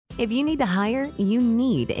If you need to hire, you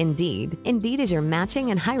need Indeed. Indeed is your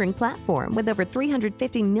matching and hiring platform with over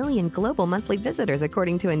 350 million global monthly visitors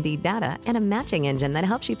according to Indeed data and a matching engine that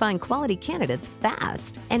helps you find quality candidates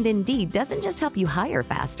fast. And Indeed doesn't just help you hire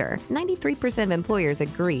faster. 93% of employers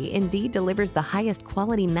agree Indeed delivers the highest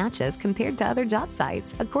quality matches compared to other job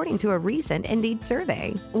sites, according to a recent Indeed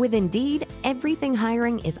survey. With Indeed, everything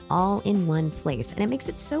hiring is all in one place, and it makes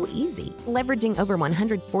it so easy. Leveraging over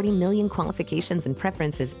 140 million qualifications and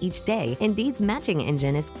preferences each day, Indeed's matching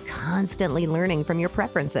engine is constantly learning from your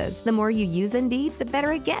preferences. The more you use Indeed, the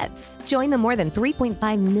better it gets. Join the more than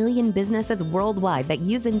 3.5 million businesses worldwide that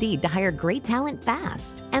use Indeed to hire great talent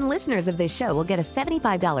fast. And listeners of this show will get a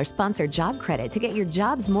 $75 sponsored job credit to get your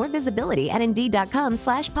jobs more visibility at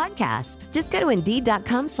Indeed.com/podcast. Just go to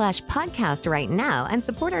Indeed.com/podcast right now and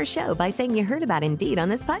support our show by saying you heard about Indeed on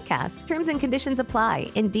this podcast. Terms and conditions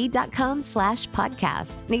apply.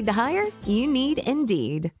 Indeed.com/podcast. Need to hire? You need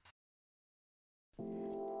Indeed.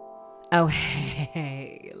 Oh,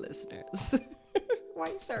 hey, listeners. Why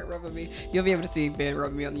you start rubbing me? You'll be able to see Ben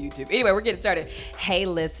rubbing me on the YouTube. Anyway, we're getting started. Hey,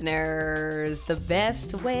 listeners. The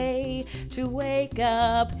best way to wake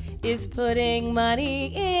up is putting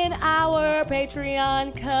money in our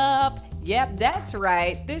Patreon cup. Yep, that's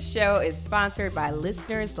right. This show is sponsored by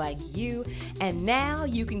listeners like you. And now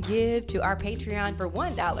you can give to our Patreon for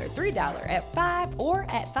 $1, $3, at $5, or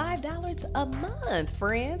at $5 a month,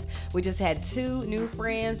 friends. We just had 2 new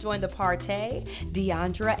friends join the party,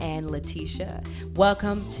 Deandra and Letitia.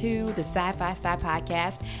 Welcome to the Sci-Fi Sci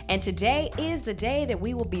Podcast. And today is the day that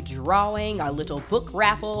we will be drawing our little book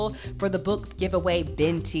raffle for the book giveaway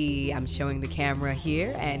Binti. I'm showing the camera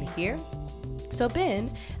here and here. So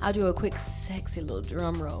Ben, I'll do a quick sexy little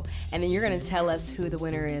drum roll, and then you're going to tell us who the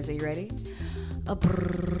winner is. Are you ready?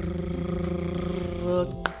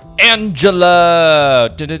 Angela!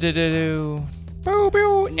 Do-do-do-do-do. Boo,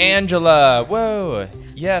 boo. Angela! Whoa!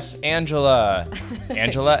 Yes, Angela.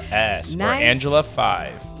 Angela S. Nice. Or Angela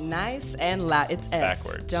 5. Nice and loud. It's S.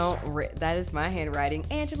 Backwards. That is my handwriting.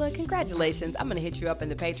 Angela, congratulations. I'm going to hit you up in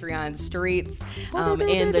the Patreon streets,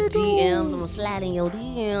 in the DMs. I'm going to slide in your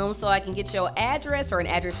DMs so I can get your address or an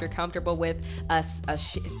address you're comfortable with us,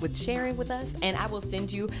 with sharing with us. And I will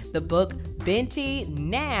send you the book Binti.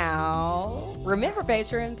 Now, remember,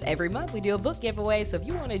 patrons, every month we do a book giveaway. So if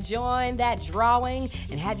you want to join that drawing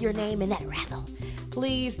and have your name in that raffle,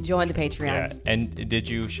 please join the Patreon. Yeah, and did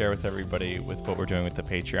you share with everybody with what we're doing with the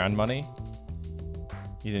Patreon money?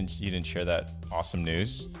 You didn't share that awesome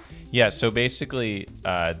news? Yeah, so basically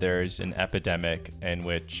there's an epidemic in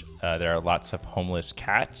which there are lots of homeless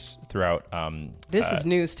cats throughout. This is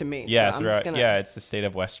news to me. Yeah, so it's the state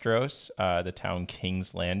of Westeros, the town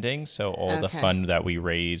King's Landing. So all the fund that we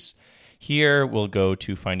raise here will go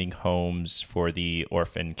to finding homes for the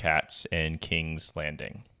orphan cats in King's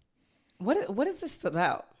Landing. What is this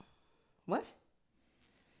about? What?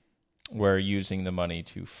 We're using the money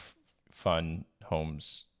to fund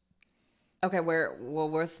homes. Okay,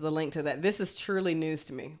 where's the link to that? This is truly news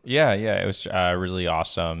to me. Yeah, it was really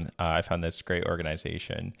awesome. I found this great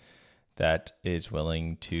organization that is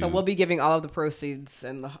willing to. So we'll be giving all of the proceeds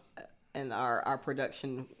and our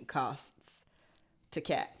production costs to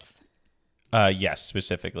cats. Yes,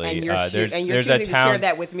 specifically. And you're choosing to share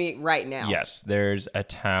that with me right now. Yes, there's a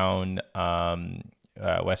town,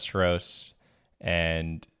 Westeros,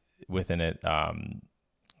 and within it,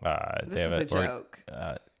 this is a joke.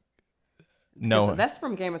 No, that's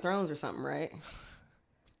from Game of Thrones or something, right?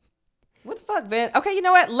 What the fuck, Ben? Okay, you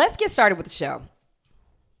know what? Let's get started with the show.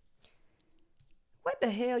 What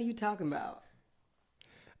the hell are you talking about?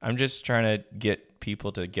 I'm just trying to get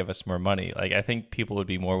people to give us more money. Like, I think people would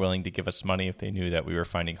be more willing to give us money if they knew that we were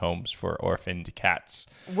finding homes for orphaned cats.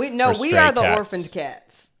 We are the orphaned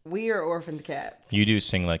cats. We are orphaned cats. You do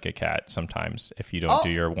sing like a cat sometimes if you don't do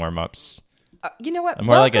your warm-ups. You know what? I'm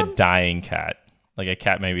more like a dying cat. Like a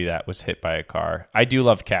cat maybe that was hit by a car. I do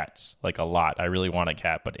love cats, like a lot. I really want a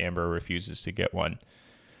cat, but Amber refuses to get one.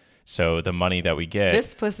 So the money that we get...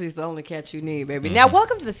 This pussy's the only cat you need, baby. Mm-hmm. Now,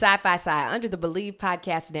 welcome to the Sci-Fi Sci under the Believe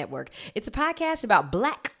Podcast Network. It's a podcast about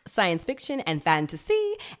Black science fiction and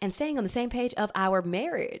fantasy and staying on the same page of our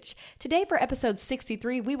marriage. Today, for episode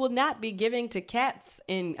 63, we will not be giving to cats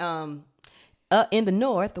in the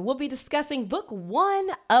North. We'll be discussing book 1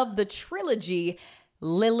 of the trilogy,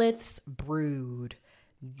 Lilith's Brood.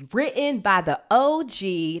 Written by the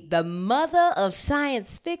OG, the mother of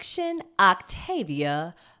science fiction,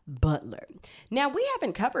 Octavia Butler. Now, we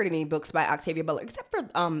haven't covered any books by Octavia Butler, except for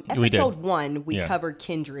episode 1, we covered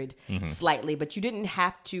Kindred slightly, but you didn't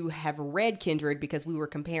have to have read Kindred because we were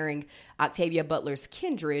comparing Octavia Butler's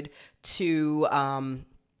Kindred to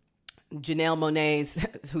Janelle Monáe's,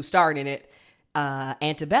 who starred in it,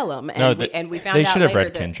 Antebellum, and No, we found they out should have later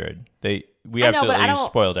read that, Kindred. We I know, but absolutely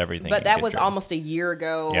spoiled everything. But in that was Kindred. almost a year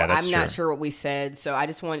ago. Yeah, that's I'm not true. sure what we said, so I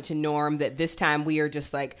just wanted to norm that this time we are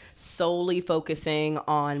just like solely focusing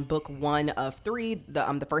on book 1 of 3.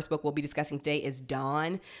 The first book we'll be discussing today is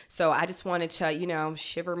Dawn. So I just wanted to,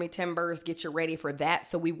 shiver me timbers, get you ready for that.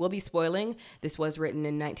 So we will be spoiling. This was written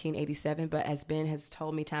in 1987, but as Ben has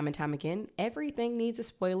told me time and time again, everything needs a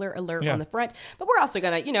spoiler alert on the front. But we're also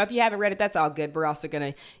gonna, if you haven't read it, that's all good. We're also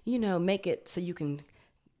gonna, make it so you can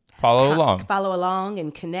Follow along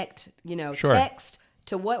and connect, Sure. text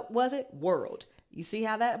to what was it? World. You see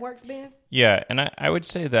how that works, Ben? Yeah, and I would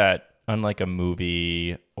say that unlike a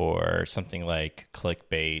movie or something like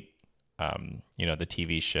Clickbait, the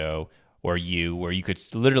TV show, or where you could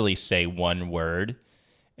literally say one word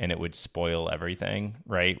and it would spoil everything,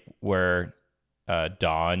 right? Where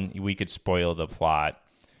Dawn, we could spoil the plot,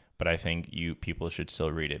 but I think people should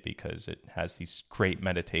still read it because it has these great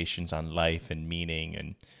meditations on life and meaning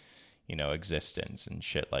and existence and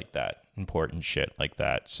shit like that, important shit like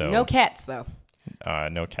that. So no cats though.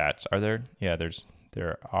 No cats. Are there? Yeah,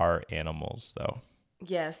 there are animals though.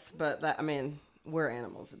 Yes, but we're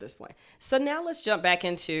animals at this point. So now let's jump back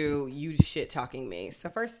into you shit talking me. So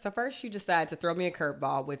first you decide to throw me a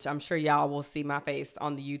curveball, which I'm sure y'all will see my face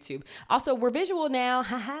on the YouTube. Also, we're visual now.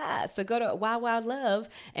 Haha. So go to Wild Wild Love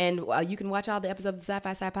and you can watch all the episodes of the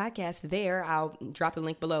Sci-Fi Side podcast there. I'll drop the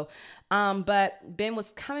link below. But Ben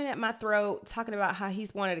was coming at my throat talking about how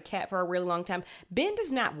he's wanted a cat for a really long time. Ben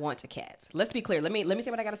does not want a cat. Let's be clear. Let me say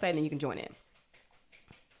what I got to say and then you can join in.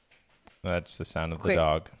 That's the sound of the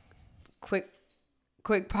dog.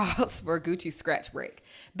 Quick pause for Gucci's scratch break.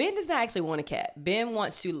 Ben does not actually want a cat. Ben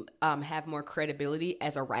wants to have more credibility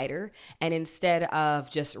as a writer, and instead of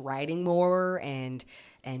just writing more and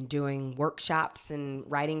doing workshops and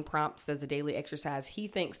writing prompts as a daily exercise, he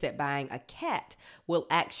thinks that buying a cat will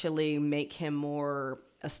actually make him more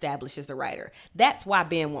established as a writer. That's why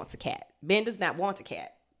Ben wants a cat. Ben does not want a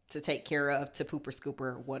cat to take care of, to poop or scoop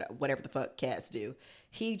or whatever the fuck cats do.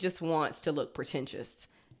 He just wants to look pretentious.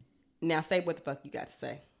 Now say what the fuck you got to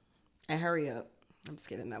say. And hurry up. I'm just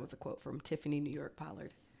kidding. That was a quote from Tiffany New York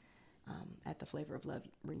Pollard at the Flavor of Love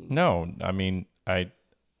reunion. No,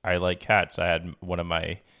 I like cats. I had one of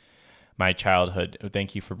my childhood.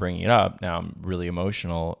 Thank you for bringing it up. Now I'm really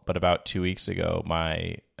emotional. But about 2 weeks ago,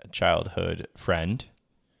 my childhood friend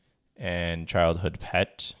and childhood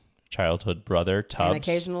pet, childhood brother, Tubbs. An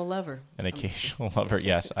occasional lover. An occasional lover.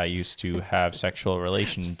 Yes, I used to have sexual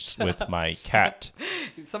relations with my cat.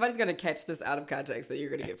 Somebody's going to catch this out of context that you're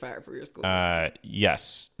going to get fired from your school.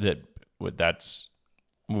 Yes, that's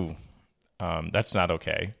not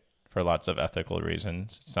okay for lots of ethical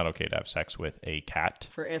reasons. It's not okay to have sex with a cat.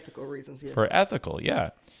 For ethical reasons, yes. For ethical,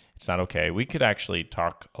 yeah. It's not okay. We could actually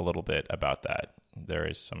talk a little bit about that. There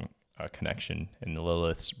is some connection in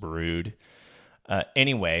Lilith's brood.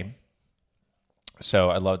 Anyway,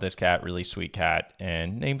 so I love this cat, really sweet cat,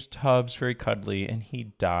 and name's Tubbs, very cuddly, and he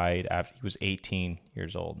died after he was 18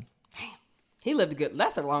 years old. He lived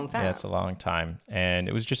that's a long time. Yeah, that's a long time, and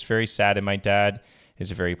it was just very sad. And my dad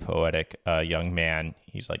is a very poetic young man.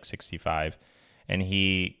 He's like 65, and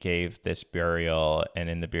he gave this burial, and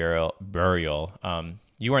in the burial,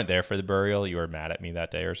 you weren't there for the burial. You were mad at me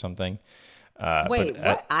that day or something. Wait,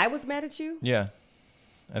 what? I was mad at you? Yeah.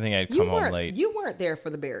 I think I'd come home late. You weren't there for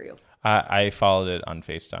the burial. I followed it on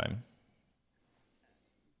FaceTime.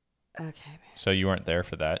 Okay, man. So you weren't there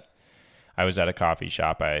for that. I was at a coffee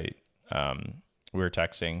shop. We were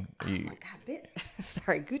texting. Oh my God.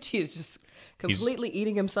 Sorry, Gucci is just completely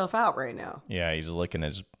eating himself out right now. Yeah, he's licking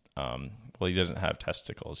his... well, he doesn't have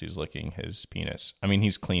testicles. He's licking his penis. I mean,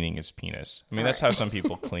 he's cleaning his penis. I mean, that's how some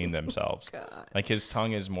people clean themselves. God. Like his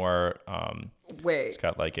tongue is more... Wait.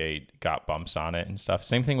 It's got bumps on it and stuff.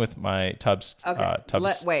 Same thing with my Tubbs. Okay.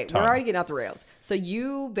 Tubbs Wait, tongue. we're already getting off the rails. So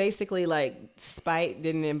you basically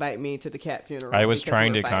didn't invite me to the cat funeral. I was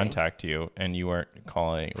trying to contact you, and you weren't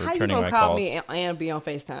calling. How you gonna call me and be on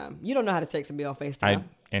FaceTime? You don't know how to text and be on FaceTime.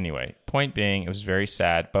 Anyway, point being, it was very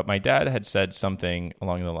sad. But my dad had said something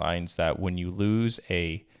along the lines that when you lose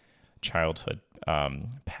a childhood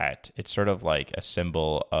pet, it's sort of like a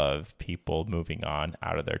symbol of people moving on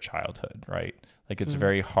out of their childhood, right? Like it's a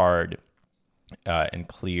very hard and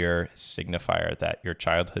clear signifier that your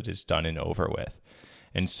childhood is done and over with.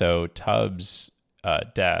 And so Tubbs'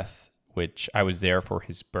 death, which I was there for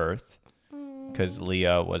his birth, because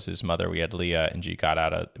Leah was his mother. We had Leah, and she got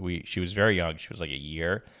she was very young. She was like a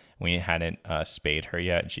year. We hadn't spayed her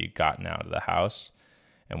yet, and she'd gotten out of the house,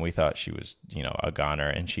 and we thought she was, a goner.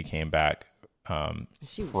 And she came back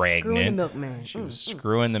She was pregnant. screwing the milkman. She was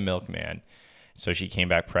screwing the milkman. So she came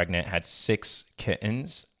back pregnant, had 6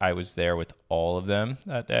 kittens. I was there with all of them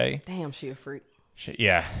that day. Damn, she a freak.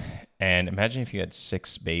 Yeah. And imagine if you had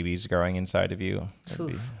 6 babies growing inside of you.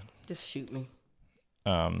 Just shoot me.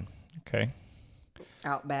 Okay.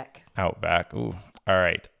 Outback. Ooh. All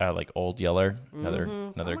right. Like Old Yeller. Another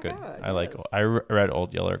good. God, I read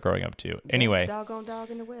Old Yeller growing up too. Anyway. Doggone dog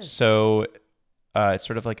in the West. So it's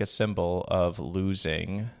sort of like a symbol of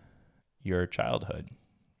losing your childhood,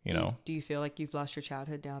 you know? Do you feel like you've lost your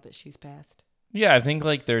childhood now that she's passed? Yeah, I think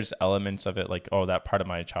like there's elements of it like, oh, that part of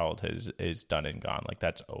my childhood is done and gone. Like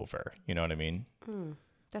that's over. You know what I mean?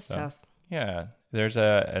 That's tough. Yeah, there's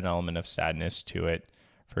an element of sadness to it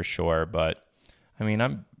for sure. But I mean,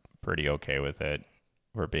 I'm pretty okay with it,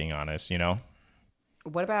 if we're being honest, you know?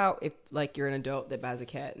 What about if like you're an adult that buys a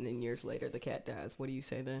cat and then years later the cat dies? What do you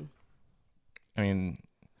say then? I mean,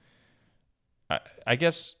 I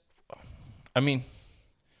guess, I mean,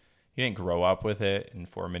 you didn't grow up with it in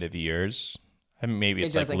formative years. I mean, maybe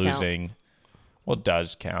it's like losing. Count. Well, it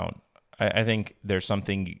does count. I think there's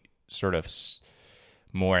something sort of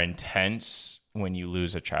more intense when you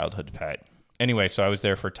lose a childhood pet. Anyway, so I was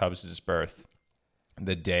there for Tubbs's birth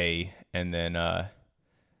the day, and then,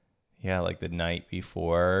 like the night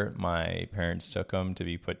before, my parents took him to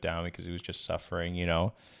be put down because he was just suffering, you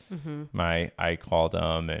know. Mm-hmm. I called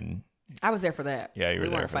him, and I was there for that. Yeah, you were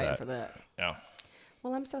there for that. We weren't fighting for that. Yeah.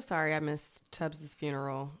 Well, I'm so sorry I missed Tubbs's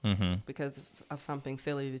funeral because of something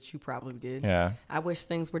silly that you probably did. Yeah. I wish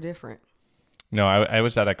things were different. No, I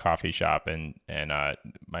was at a coffee shop and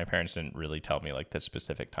my parents didn't really tell me like the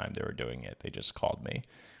specific time they were doing it. They just called me,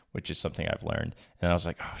 which is something I've learned. And I was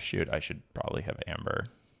like, oh shoot, I should probably have Amber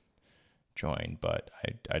join, but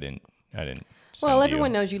I didn't. Well,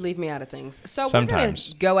 everyone knows you leave me out of things. So sometimes. We're going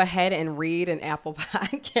to go ahead and read an Apple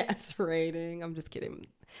Podcast rating. I'm just kidding.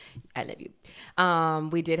 I love you.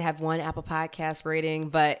 We did have one Apple Podcast rating,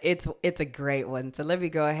 but it's a great one. So let me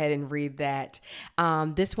go ahead and read that.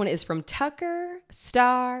 This one is from Tucker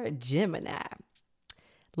Star Gemini.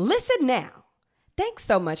 Listen now. Thanks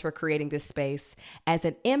so much for creating this space. As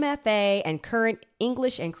an MFA and current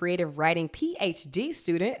English and creative writing PhD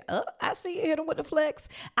student, I see you hit him with the flex.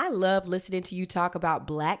 I love listening to you talk about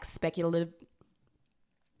Black speculative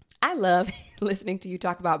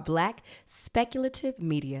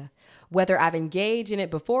media, whether I've engaged in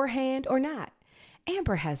it beforehand or not.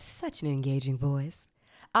 Amber has such an engaging voice.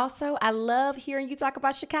 Also, I love hearing you talk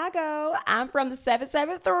about Chicago. I'm from the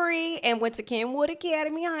 773 and went to Kenwood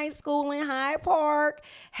Academy High School in Hyde Park.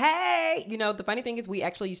 Hey, the funny thing is we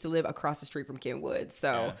actually used to live across the street from Kenwood.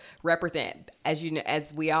 So represent. As you know,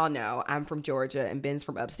 as we all know, I'm from Georgia and Ben's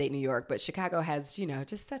from upstate New York. But Chicago has,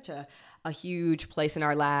 just such a huge place in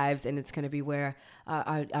our lives. And it's going to be where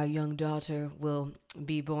our young daughter will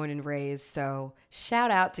be born and raised. So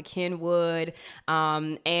shout out to Kenwood.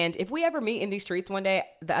 And if we ever meet in these streets one day,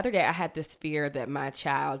 the other day I had this fear that my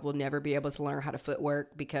child will never be able to learn how to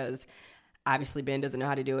footwork because obviously Ben doesn't know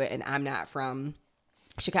how to do it and I'm not from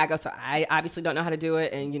Chicago, so I obviously don't know how to do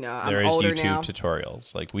it. And I'm older now. There is YouTube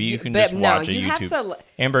tutorials. Like you can just watch a YouTube.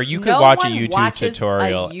 Amber, you could no watch a one YouTube watches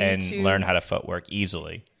tutorial a and YouTube- learn how to footwork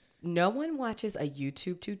easily. No one watches a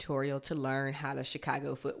YouTube tutorial to learn how to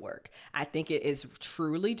Chicago footwork. I think it is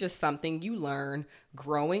truly just something you learn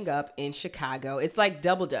growing up in Chicago. It's like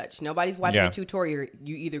double dutch. Nobody's watching a tutorial.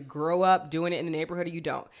 You either grow up doing it in the neighborhood or you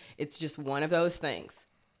don't. It's just one of those things.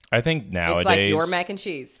 I think nowadays... It's like your mac and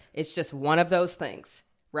cheese. It's just one of those things,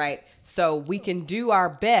 right? So we can do our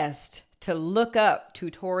best to look up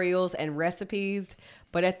tutorials and recipes,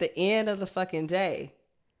 but at the end of the fucking day,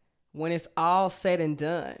 when it's all said and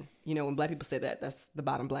done, when black people say that, that's the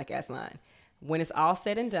bottom black ass line. When it's all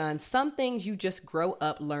said and done, some things you just grow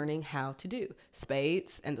up learning how to do.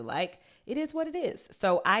 Spades and the like, it is what it is.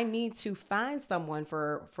 So I need to find someone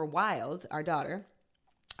for Wild, our daughter,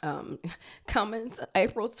 coming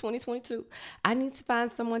April 2022. I need to find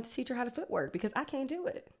someone to teach her how to footwork because I can't do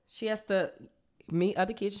it. She has to meet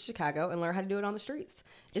other kids in Chicago and learn how to do it on the streets.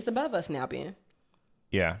 It's above us now, Ben.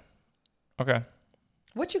 Yeah. Okay.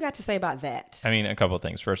 What you got to say about that? I mean, a couple of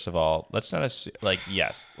things. First of all, let's not assume,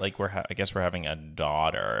 yes, I guess we're having a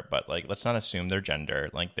daughter, but let's not assume their gender.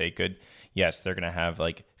 They could, yes, they're going to have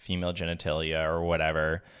female genitalia or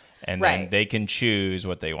whatever, and then they can choose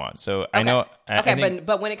what they want. So I know. I think,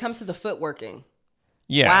 but when it comes to the footworking,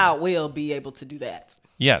 Wild will be able to do that.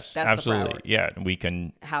 Yes, that's absolutely. Yeah, we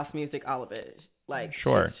can. House music, all of it.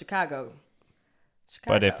 Sure. Chicago.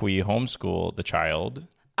 But if we homeschool the child.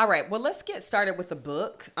 All right, well, let's get started with the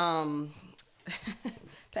book. Pass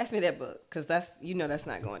me that book, because that's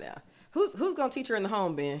not going down. Who's going to teach her in the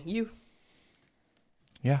home, Ben? You?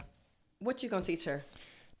 Yeah. What you gonna teach her?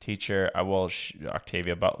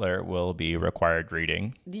 Octavia Butler will be required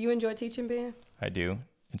reading. Do you enjoy teaching, Ben? I do.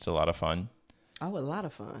 It's a lot of fun. Oh, a lot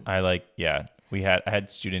of fun. I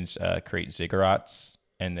had students create ziggurats,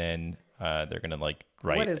 and then they're gonna like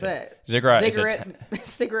write. What is that? Ziggurat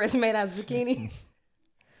Cigarettes made out of zucchini.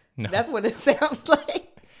 No. That's what it sounds like.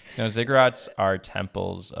 No, ziggurats are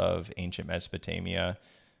temples of ancient Mesopotamia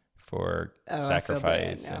for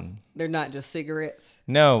sacrifice, and they're not just cigarettes.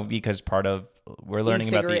 No, because we're learning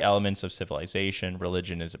about the E-cigarettes. elements of civilization.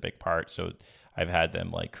 Religion is a big part. So I've had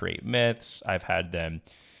them like create myths. I've had them,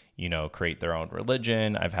 create their own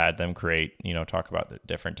religion. I've had them create, talk about the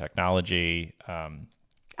different technology. I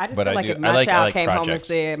just feel like if my child came home and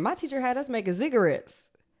said, my teacher had us making ziggurats.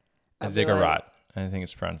 A ziggurat. I think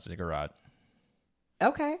it's pronounced ziggurat.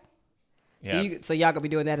 Okay. Yeah. So y'all gonna be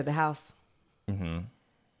doing that at the house? Mm-hmm.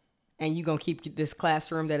 And you gonna keep this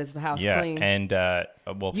classroom that is the house clean? Yeah, and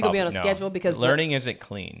you gonna be on a schedule because learning isn't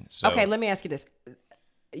clean. So okay, let me ask you this.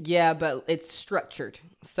 Yeah, but it's structured.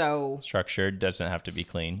 So structured doesn't have to be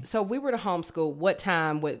clean. So we were to homeschool. What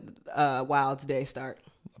time would Wild's day start?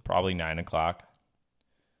 Probably 9:00.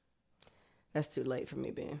 That's too late for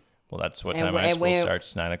me, Ben. Well, that's what time my school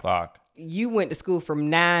starts. 9:00. You went to school from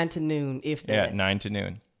 9 to noon, if that. Yeah, 9 to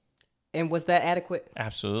noon. And was that adequate?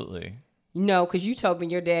 Absolutely. No, because you told me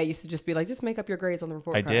your dad used to just be like, just make up your grades on the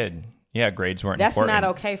report card. I did. Yeah, grades weren't That's important. not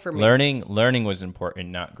okay for me. Learning was important,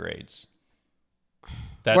 not grades.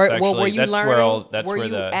 That's were actually you that's learning? where all that's were where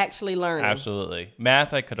you the actually learning? Absolutely.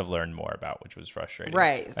 Math I could have learned more about, which was frustrating.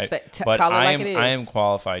 Right. But call it I like am it is. I am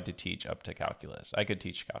qualified to teach up to calculus. I could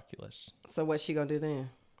teach calculus. So what's she gonna do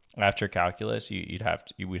then? After calculus, you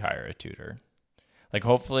would hire a tutor. Like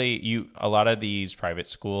hopefully a lot of these private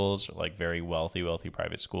schools, like very wealthy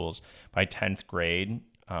private schools, by 10th grade,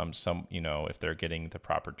 if they're getting the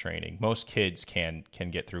proper training, most kids can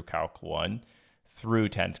get through Calc 1 through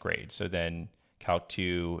 10th grade. So then Calc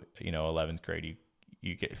 2, 11th grade,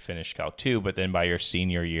 you get finished Calc 2, but then by your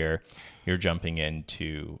senior year, you're jumping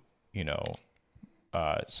into,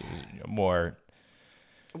 more.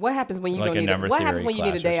 What happens when you like don't need a What happens when you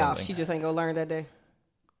need a day off? something. She just ain't gonna learn that day?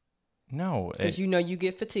 No. Because you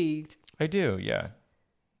get fatigued. I do, yeah.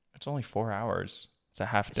 It's only 4 hours. It's a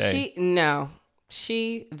half day.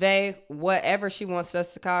 Whatever she wants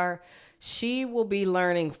us to call her, she will be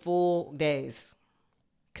learning full days.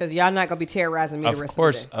 Because y'all not going to be terrorizing me the rest of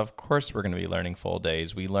the day. Of course we're going to be learning full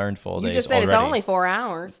days. We learned full days You just said already. It's only 4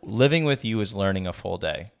 hours. Living with you is learning a full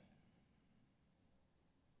day.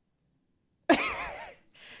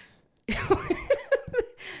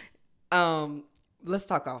 Let's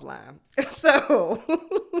talk offline. So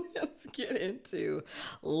let's get into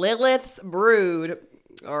Lilith's brood,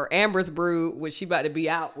 or Amber's brood, which she about to be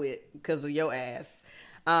out with because of your ass.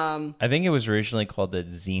 I think it was originally called the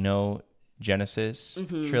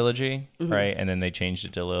Xenogenesis trilogy, right? And then they changed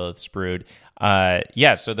it to Lilith's brood.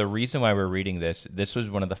 So the reason why we're reading this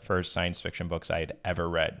was one of the first science fiction books I had ever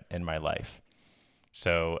read in my life.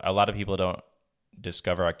 So a lot of people don't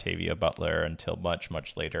discover Octavia Butler until much,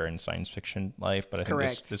 much later in science fiction life. But I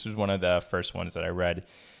think this was one of the first ones that I read.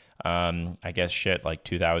 I guess like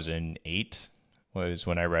 2008 was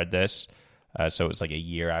when I read this. So it was like a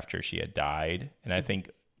year after she had died. And I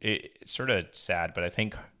think it's sort of sad, but I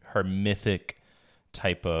think her mythic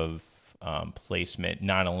type of placement,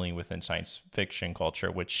 not only within science fiction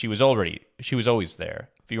culture, which she was always there.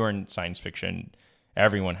 If you were in science fiction,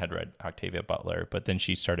 everyone had read Octavia Butler, but then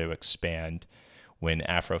she started to expand when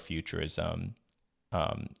Afrofuturism, in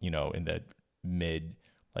the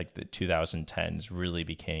the 2010s really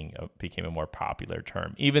became a more popular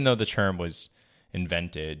term, even though the term was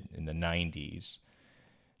invented in the 90s.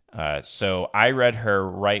 So I read her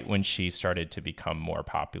right when she started to become more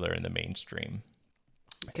popular in the mainstream.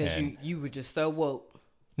 Because you were just so woke.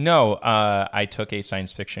 No, I took a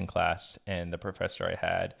science fiction class, and the professor I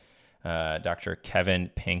had, Dr. Kevin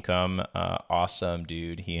Pinkham, awesome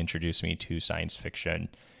dude. He introduced me to science fiction,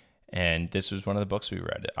 and this was one of the books we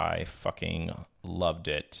read. I fucking loved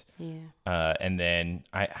it. Yeah. And then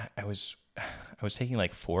I was taking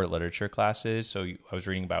like 4 literature classes, so I was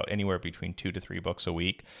reading about anywhere between 2 to 3 books a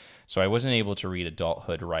week. So I wasn't able to read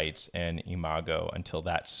Adulthood Rights and Imago until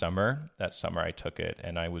that summer. That summer I took it,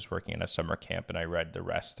 and I was working in a summer camp, and I read the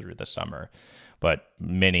rest through the summer. But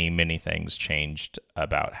many, many things changed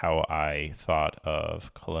about how I thought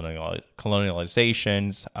of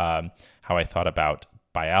colonializations, how I thought about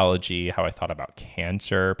biology, how I thought about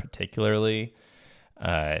cancer particularly.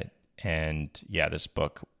 This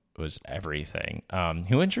book was everything.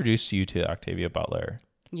 Who introduced you to Octavia Butler?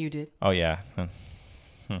 You did. Oh, yeah.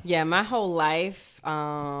 Yeah, my whole life,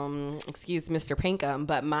 excuse Mr. Pinkham,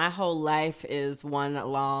 but my whole life is one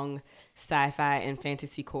long sci-fi and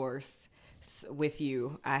fantasy course with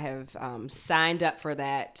you. I have signed up for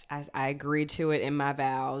that. I agreed to it in my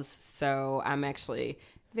vows. So I'm actually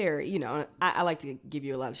very, I like to give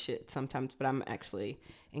you a lot of shit sometimes, but I'm actually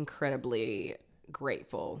incredibly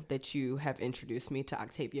grateful that you have introduced me to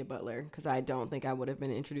Octavia Butler, because I don't think I would have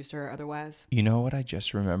been introduced to her otherwise. You know what I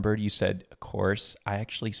just remembered? You said a course. I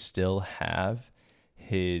actually still have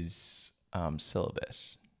his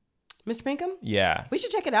syllabus. Mr. Pinkham? Yeah. We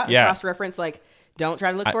should check it out and Yeah. cross-reference. Like, don't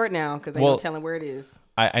try to look for it now, because ain't no telling where it is.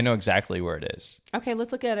 I know exactly where it is. Okay,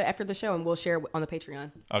 let's look at it after the show, and we'll share it on the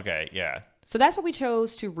Patreon. Okay, yeah. So that's what we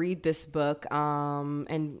chose to read this book.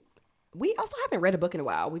 And we also haven't read a book in a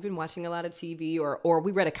while. We've been watching a lot of TV, or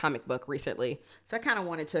we read a comic book recently. So I kind of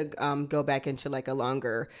wanted to go back into like a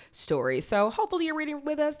longer story. So hopefully you're reading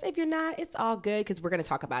with us. If you're not, it's all good, because we're going to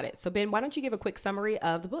talk about it. So Ben, why don't you give a quick summary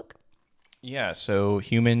of the book? Yeah, so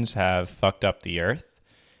humans have fucked up the earth.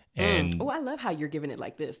 And I love how you're giving it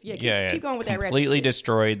like this. Yeah, keep going with that ratchet completely shit.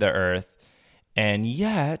 destroyed the earth. And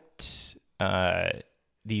yet,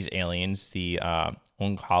 these aliens, the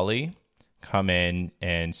Oankali, come in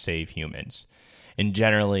and save humans. And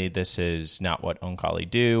generally, this is not what Oankali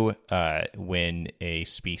do. When a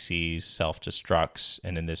species self-destructs,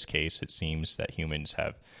 and in this case, it seems that humans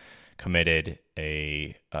have committed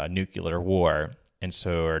a nuclear war, and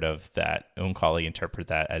sort of that Oankali interpret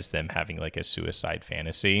that as them having like a suicide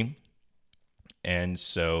fantasy. And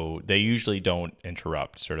so they usually don't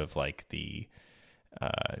interrupt, sort of like the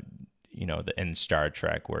in Star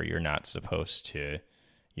Trek, where you're not supposed to,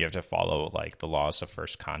 you have to follow like the laws of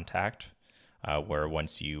first contact, where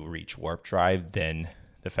once you reach warp drive, then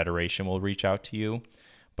the Federation will reach out to you.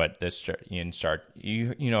 But this in Star,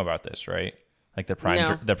 you know about this, right? Like the prime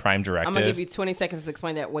directive. I'm gonna give you 20 seconds to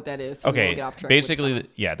explain what that is. So okay, get off track basically,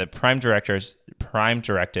 the prime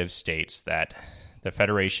directive states that the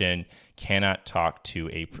Federation cannot talk to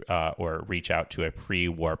or reach out to a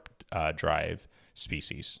pre-warp drive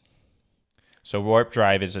species. So warp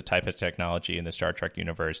drive is a type of technology in the Star Trek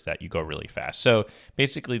universe that you go really fast. So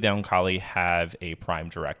basically, the Oankali have a prime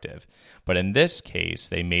directive, but in this case,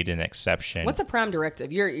 they made an exception. What's a prime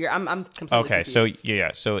directive? I'm completely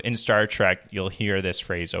confused. So in Star Trek, you'll hear this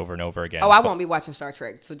phrase over and over again. Oh, I won't be watching Star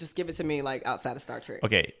Trek, so just give it to me like outside of Star Trek.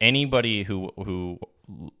 Okay, anybody who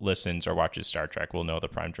listens or watches Star Trek will know the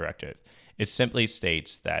prime directive. It simply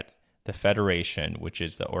states that the Federation, which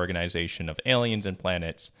is the organization of aliens and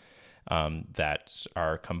planets that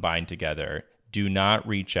are combined together, do not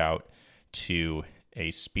reach out to a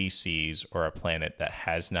species or a planet that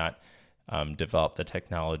has not developed the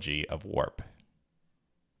technology of warp.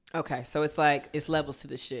 Okay, so it's like, it's levels to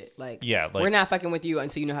this shit. Like, we're not fucking with you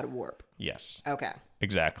until you know how to warp. Yes. Okay.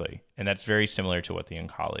 Exactly. And that's very similar to what the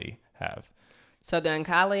Oankali have. So the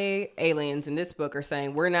Oankali aliens in this book are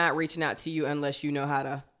saying, we're not reaching out to you unless you know how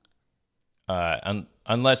to...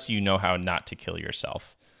 unless you know how not to kill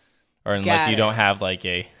yourself. Or unless you don't have like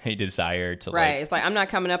a desire to Right. It's like, I'm not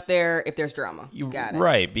coming up there if there's drama. Got it.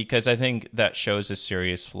 Right. Because I think that shows a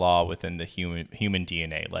serious flaw within the human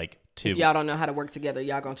DNA. Like, if y'all don't know how to work together,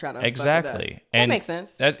 y'all gonna try to exactly. Fuck with us. And that makes sense.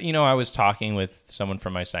 That, I was talking with someone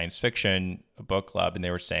from my science fiction book club, and they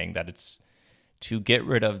were saying that it's to get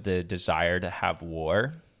rid of the desire to have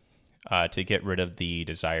war, to get rid of the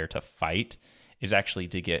desire to fight, is actually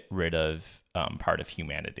to get rid of part of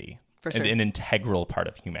humanity. For sure. An integral part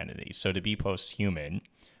of humanity. So to be post-human,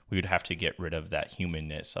 we would have to get rid of that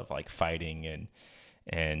humanness of like fighting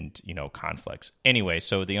and conflicts. Anyway,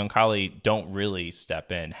 so the Oankali don't really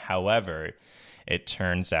step in. However, it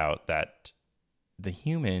turns out that the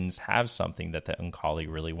humans have something that the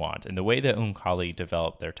Oankali really want. And the way the Oankali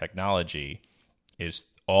develop their technology is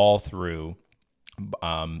all through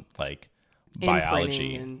like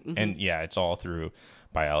biology. And it's all through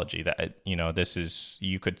biology. That this is,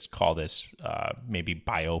 you could call this maybe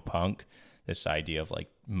biopunk, this idea of like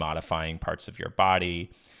modifying parts of your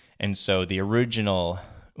body. And so the original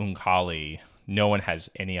Oankali, no one has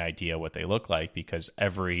any idea what they look like, because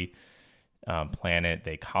every planet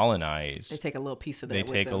they colonize, they take a little piece of that.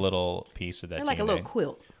 A little piece of that. They're like DNA. a little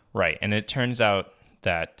quilt, right? And it turns out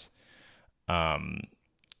that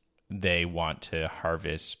they want to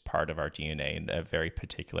harvest part of our DNA, a very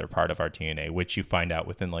particular part of our DNA, which you find out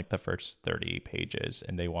within like the first 30 pages.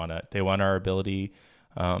 And they want our ability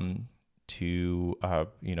to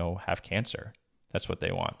have cancer. That's what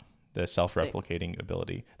they want. The self-replicating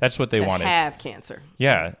ability. That's what they wanted. To have cancer.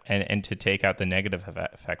 Yeah, and to take out the negative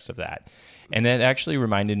effects of that. And that actually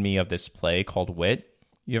reminded me of this play called Wit.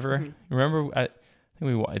 You ever remember? I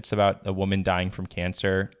It's about a woman dying from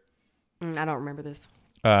cancer. I don't remember this.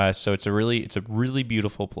 So it's a really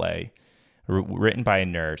beautiful play, written by a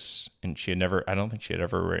nurse, and I don't think she had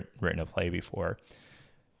ever written a play before.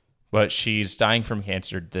 But she's dying from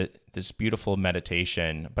cancer. This beautiful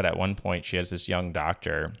meditation. But at one point, she has this young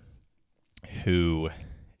doctor who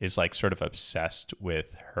is like sort of obsessed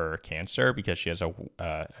with her cancer because she has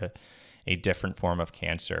a different form of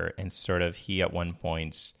cancer, and sort of he at one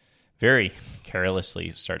point very carelessly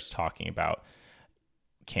starts talking about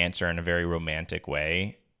cancer in a very romantic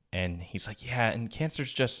way. And he's like, yeah, and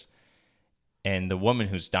cancer's just, and the woman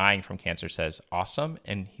who's dying from cancer says, awesome.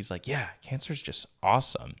 And he's like, yeah, cancer's just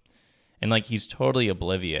awesome. And like, he's totally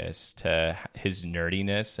oblivious to his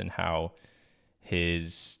nerdiness and how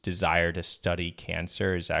his desire to study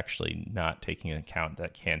cancer is actually not taking into account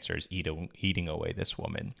that cancer is eating away this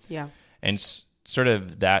woman. Yeah. And sort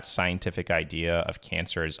of that scientific idea of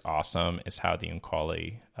cancer is awesome is how the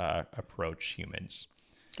Oankali approach humans.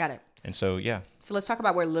 Got it. And so, yeah. So let's talk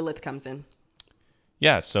about where Lilith comes in.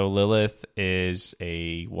 Yeah, so Lilith is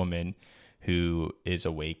a woman who is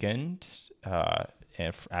awakened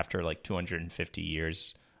after like 250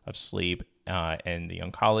 years of sleep, and the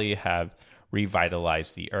Oankali have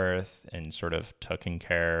revitalized the earth and sort of taken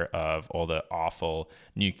care of all the awful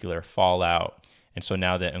nuclear fallout. And so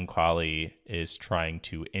now the Oankali is trying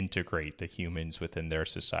to integrate the humans within their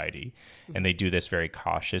society. Mm-hmm. And they do this very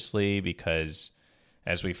cautiously because,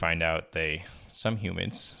 as we find out, some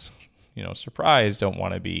humans, surprise, don't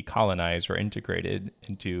want to be colonized or integrated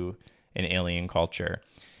into an alien culture.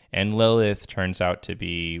 And Lilith turns out to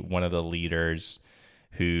be one of the leaders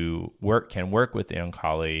who can work with the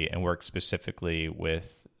Oankali and work specifically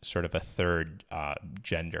with sort of a third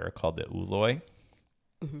gender called the Uloi,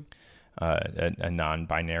 mm-hmm. A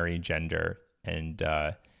non-binary gender. And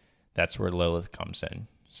that's where Lilith comes in.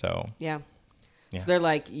 So yeah. So they're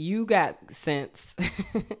like, you got sense.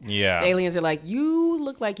 Yeah. The aliens are like, you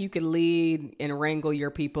look like you could lead and wrangle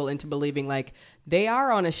your people into believing like they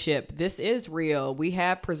are on a ship. This is real. We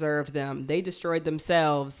have preserved them. They destroyed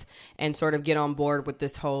themselves, and sort of get on board with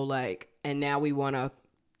this whole like, and now we want to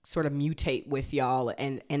sort of mutate with y'all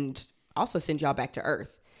and also send y'all back to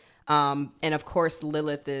Earth. And of course,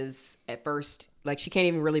 Lilith is at first like, she can't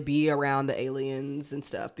even really be around the aliens and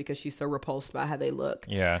stuff because she's so repulsed by how they look.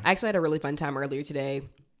 Yeah. I actually had a really fun time earlier today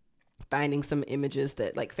finding some images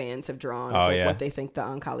that like fans have drawn of what they think the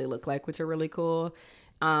Oankali look like, which are really cool.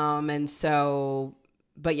 And so,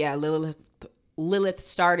 but yeah, Lilith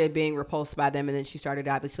started being repulsed by them, and then she started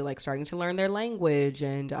obviously like starting to learn their language,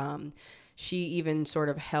 and she even sort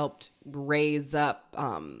of helped raise up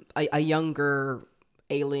a younger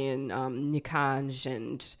alien,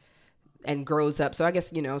 Nikanj, and grows up. So I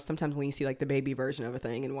guess, sometimes when you see like the baby version of a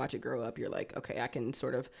thing and watch it grow up, you're like, okay, I can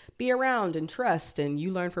sort of be around and trust, and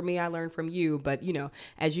you learn from me, I learn from you. But,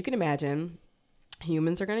 as you can imagine,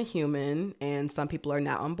 humans are going to human, and some people are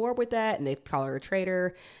not on board with that, and they call her a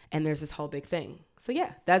traitor, and there's this whole big thing. So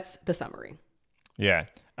yeah, that's the summary. Yeah.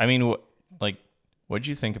 I mean, what'd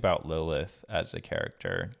you think about Lilith as a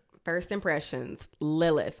character? First impressions,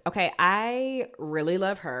 Lilith. Okay, I really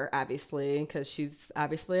love her, obviously, because she's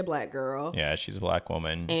obviously a black girl. Yeah, she's a black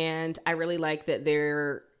woman. And I really like that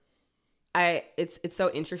it's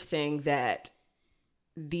so interesting that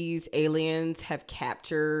these aliens have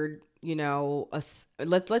captured,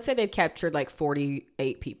 let's say they've captured like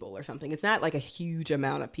 48 people or something. It's not like a huge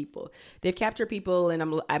amount of people. They've captured people,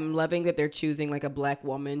 and I'm loving that they're choosing like a black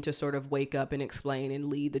woman to sort of wake up and explain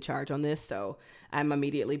and lead the charge on this. So I'm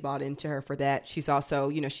immediately bought into her for that. She's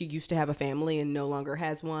also, she used to have a family and no longer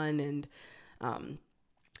has one, and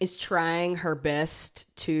is trying her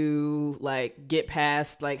best to like get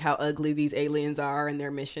past like how ugly these aliens are and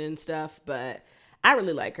their mission and stuff. But I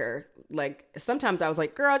really like her. Like, sometimes I was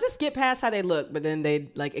like, girl, just get past how they look. But then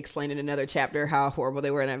they'd like explain in another chapter how horrible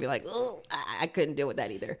they were, and I'd be like, oh, I couldn't deal with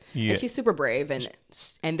that either. Yeah. And she's super brave, and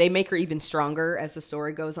they make her even stronger as the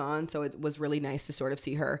story goes on. So it was really nice to sort of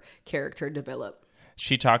see her character develop.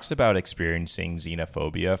 She talks about experiencing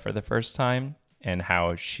xenophobia for the first time, and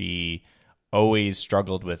how she always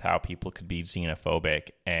struggled with how people could be xenophobic,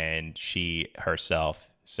 and she herself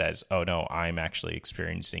says, oh no, I'm actually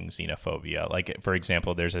experiencing xenophobia. Like, for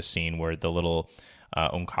example, there's a scene where the little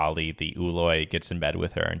Oankali, the Uloi, gets in bed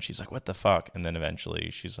with her, and she's like, what the fuck? And then eventually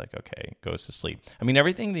she's like, okay, goes to sleep. I mean,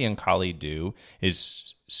 everything the Oankali do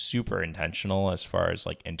is super intentional as far as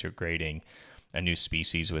like integrating a new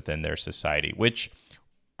species within their society, which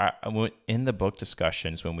in the book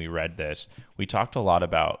discussions, when we read this, we talked a lot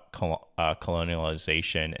about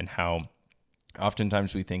colonialization, and how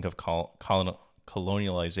oftentimes we think of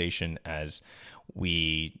colonialization as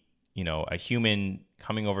we a human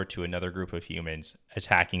coming over to another group of humans,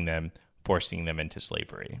 attacking them, forcing them into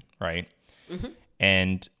slavery, right? Mm-hmm.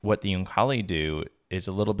 And what the Uncali do is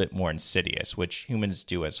a little bit more insidious, which humans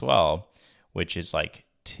do as well, which is like,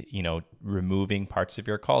 removing parts of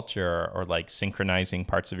your culture or like synchronizing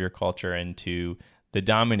parts of your culture into the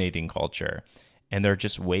dominating culture. And they're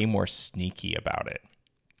just way more sneaky about it,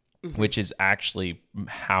 mm-hmm. which is actually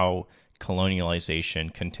how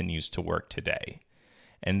colonialization continues to work today.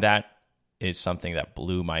 And that is something that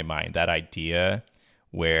blew my mind, that idea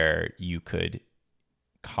where you could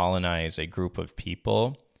colonize a group of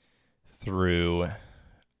people through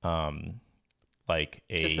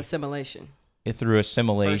just assimilation. Through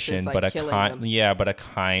assimilation, versus, but like, a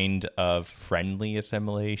kind of friendly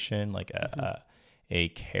assimilation, like a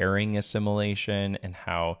caring assimilation, and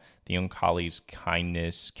how the Uncali's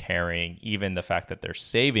kindness, caring, even the fact that they're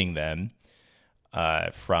saving them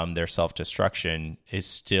from their self-destruction is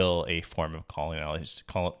still a form of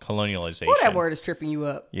colonialization. Oh, that word is tripping you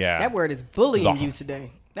up. Yeah. That word is bullying you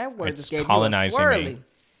today. That word just gave you a swirly.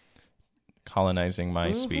 Colonizing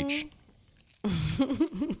my speech.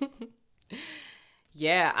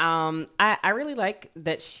 Yeah, I really like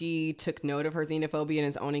that she took note of her xenophobia and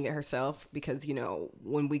is owning it herself, because,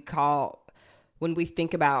 when we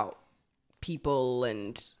think about people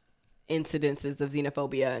and incidences of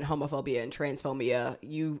xenophobia and homophobia and transphobia,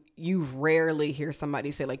 you rarely hear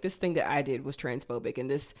somebody say, like, this thing that I did was transphobic, and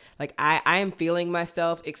this, like, I am feeling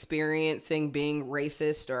myself experiencing being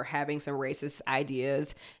racist or having some racist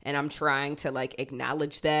ideas, and I'm trying to, like,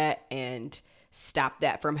 acknowledge that and stop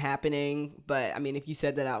that from happening. But I mean, if you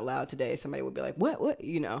said that out loud today, somebody would be like, what,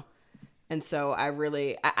 And so I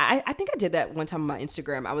think I did that one time on my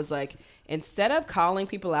Instagram. I was like, instead of calling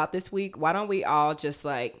people out this week, why don't we all just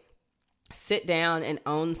like sit down and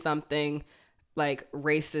own something like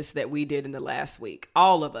racist that we did in the last week?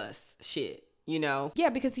 All of us, shit. Yeah,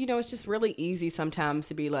 because, it's just really easy sometimes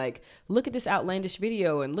to be like, look at this outlandish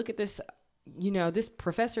video and look at this, this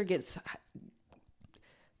professor gets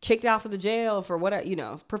kicked out of the jail for what,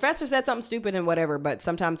 professor said something stupid and whatever, but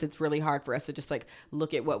sometimes it's really hard for us to just like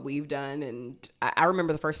look at what we've done. And I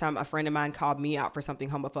remember the first time a friend of mine called me out for something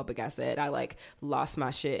homophobic I said, I like lost my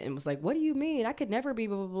shit and was like, what do you mean? I could never be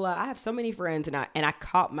blah, blah, blah. I have so many friends. And I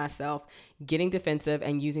caught myself getting defensive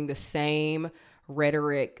and using the same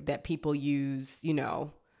rhetoric that people use,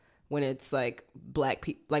 when it's like white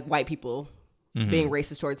people mm-hmm. being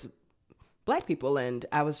racist towards black people. And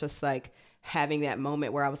I was just like, having that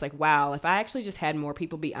moment where I was like, wow, if I actually just had more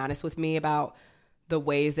people be honest with me about the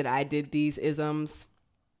ways that I did these isms,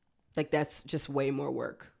 like that's just way more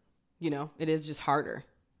work. It is just harder.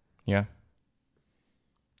 Yeah.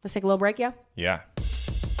 Let's take a little break, yeah? Yeah.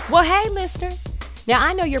 Well, hey, listeners. Now,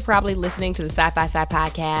 I know you're probably listening to the Sci-Fi Side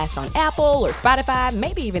podcast on Apple or Spotify,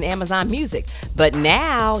 maybe even Amazon Music. But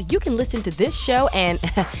now you can listen to this show and,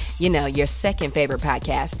 your second favorite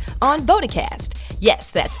podcast on Vodacast.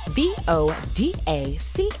 Yes, that's VODACAST.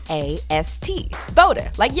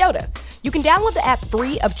 Voda, like Yoda. You can download the app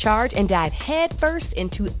free of charge and dive headfirst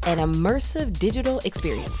into an immersive digital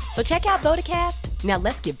experience. So check out Vodacast. Now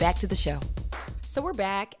let's get back to the show. So we're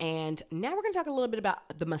back, and now we're going to talk a little bit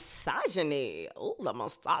about the misogyny. Oh, the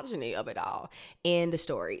misogyny of it all in the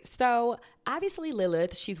story. So obviously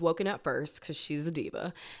Lilith, she's woken up first because she's a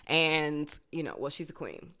diva, and, she's a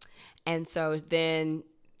queen. And so then,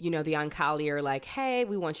 the Uncali are like, hey,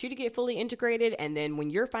 we want you to get fully integrated. And then when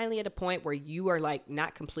you're finally at a point where you are like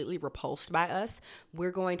not completely repulsed by us, we're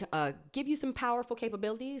going to give you some powerful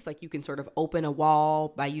capabilities. Like you can sort of open a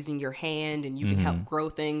wall by using your hand, and you can help grow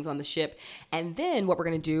things on the ship. And then what we're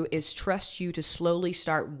going to do is trust you to slowly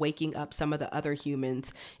start waking up some of the other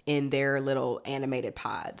humans in their little animated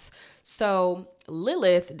pods. So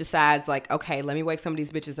Lilith decides like, okay, let me wake some of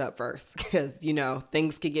these bitches up first, because,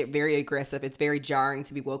 things could get very aggressive. It's very jarring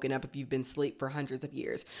to be woken up if you've been asleep for hundreds of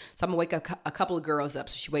years. So I'm gonna wake a couple of girls up.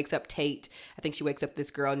 So she wakes up Tate. I think she wakes up this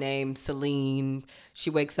girl named Celine. She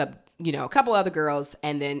wakes up, a couple other girls.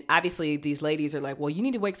 And then obviously these ladies are like, well, you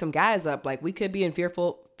need to wake some guys up. Like we could be in fear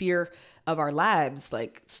of our lives.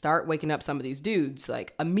 Like start waking up some of these dudes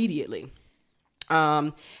like immediately.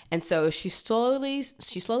 And so she slowly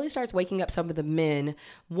starts waking up some of the men.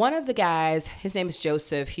 One of the guys, his name is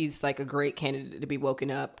Joseph. He's like a great candidate to be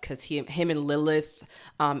woken up because him and Lilith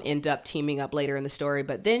end up teaming up later in the story.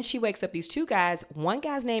 But then she wakes up these two guys. One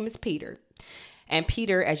guy's name is Peter. And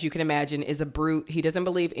Peter, as you can imagine, is a brute. He doesn't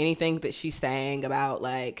believe anything that she's saying about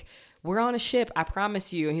like, we're on a ship, I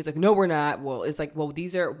promise you. And he's like, no, we're not. Well, it's like, well,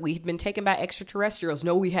 we've been taken by extraterrestrials.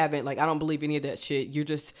 No, we haven't. Like, I don't believe any of that shit. You're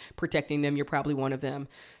just protecting them. You're probably one of them.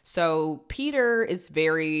 So Peter is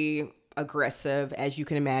very aggressive, as you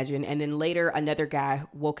can imagine. And then later, another guy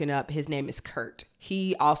woken up. His name is Kurt.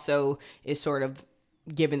 He also is sort of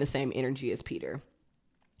given the same energy as Peter.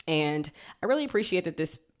 And I really appreciate that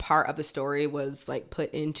this part of the story was like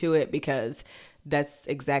put into it, because that's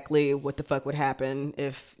exactly what the fuck would happen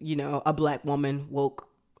if, you know, a black woman woke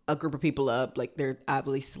a group of people up. Like, there'd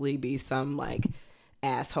obviously be some like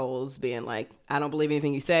assholes being like, I don't believe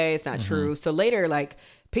anything you say, it's not true. So later, like,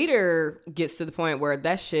 Peter gets to the point where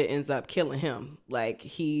that shit ends up killing him. Like,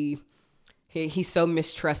 he's so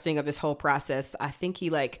mistrusting of this whole process. I think he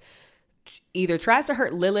like either tries to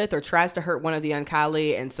hurt Lilith or tries to hurt one of the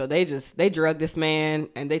Uncali, and so they drug this man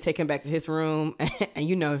and they take him back to his room, and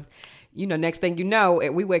you know next thing you know,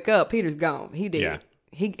 we wake up, Peter's gone. He did. Yeah.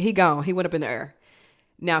 He gone. He went up in the air.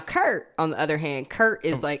 Now Kurt, on the other hand, Kurt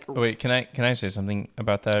is like, wait, can I say something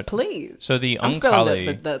about that? Please. So the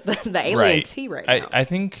Uncali, the alien right. tea right now. I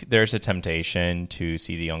think there's a temptation to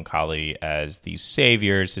see the Uncali as these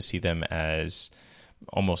saviors, to see them as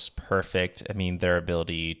almost perfect. I mean, their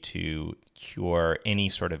ability to cure any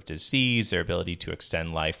sort of disease, their ability to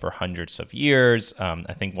extend life for hundreds of years.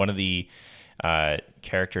 I think one of the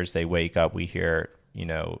characters they wake up, we hear, you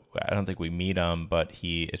know, I don't think we meet him, but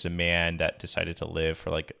he is a man that decided to live for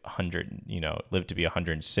like 100, you know, lived to be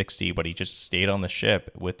 160, but he just stayed on the ship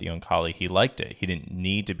with the Uncali. He liked it. He didn't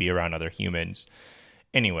need to be around other humans.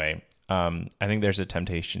 Anyway, I think there's a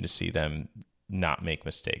temptation to see them not make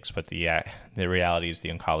mistakes, but the reality is the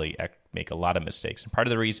Uncali make a lot of mistakes. And part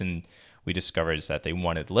of the reason we discovered is that they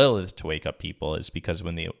wanted Lilith to wake up people is because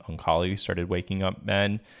when the Uncali started waking up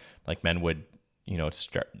men, like men would, you know,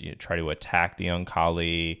 try to attack the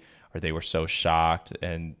Uncali, or they were so shocked.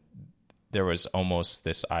 And there was almost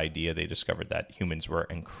this idea, they discovered that humans were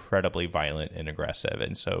incredibly violent and aggressive.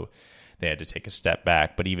 And so they had to take a step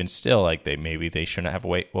back. But even still, like they shouldn't have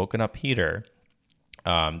woken up Peter.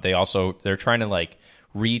 They're trying to like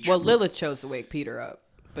reach. Well, Lilith chose to wake Peter up,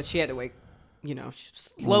 but she had to wake, you know,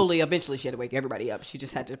 slowly. Eventually, she had to wake everybody up. She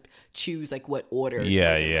just had to choose like what order.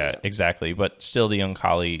 Yeah, exactly. But still, the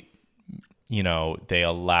Uncali, you know, they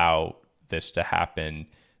allow this to happen.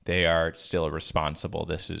 They are still responsible.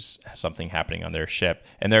 This is something happening on their ship,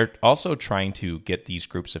 and they're also trying to get these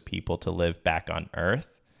groups of people to live back on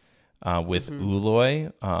Earth. With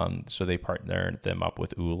Uloi. So they partnered them up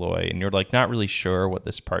with Uloi, and you're like not really sure what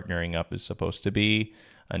this partnering up is supposed to be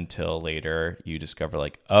until later you discover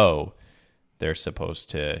like, oh, they're supposed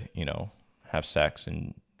to, you know, have sex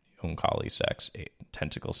and Uncali sex,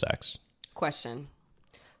 tentacle sex. Question.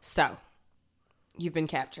 So you've been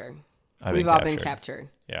captured. We've all been captured.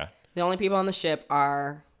 Yeah. The only people on the ship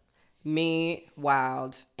are me,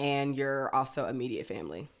 Wild, and your also immediate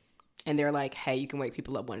family. And they're like, hey, you can wake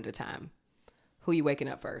people up one at a time. Who are you waking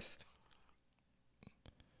up first?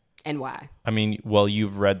 And why? I mean, well,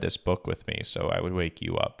 you've read this book with me, so I would wake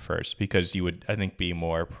you up first because you would, I think, be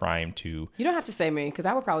more primed to... You don't have to say me, because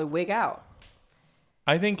I would probably wig out.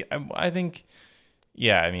 I think,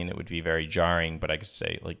 yeah, I mean, it would be very jarring, but I could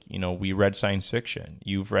say, like, you know, we read science fiction.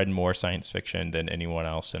 You've read more science fiction than anyone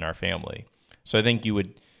else in our family. So I think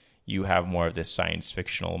you have more of this science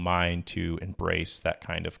fictional mind to embrace that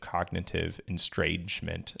kind of cognitive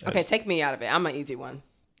estrangement. Okay, take me out of it. I'm an easy one.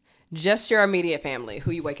 Just your immediate family.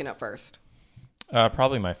 Who you waking up first?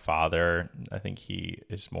 Probably my father. I think he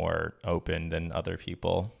is more open than other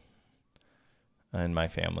people in my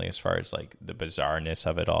family as far as like the bizarreness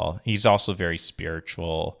of it all. He's also very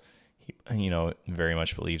spiritual. He, you know, very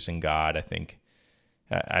much believes in God. I think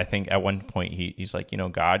at one point he's like, you know,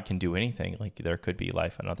 God can do anything. Like there could be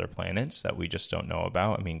life on other planets that we just don't know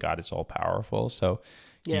about. I mean, God is all powerful. So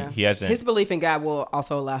yeah, he hasn't. His belief in God will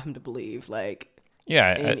also allow him to believe like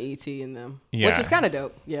in E.T. and them, which is kind of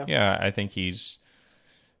dope. Yeah. Yeah. I think he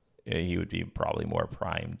would be probably more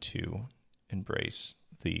primed to embrace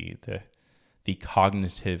the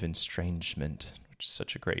cognitive estrangement, which is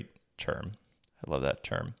such a great term. I love that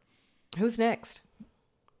term. Who's next?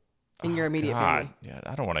 In your immediate family. Yeah,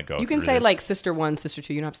 I don't want to go. You can say this. Like sister 1, sister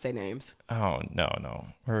 2. You don't have to say names. Oh no,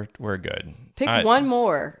 we're good. Pick one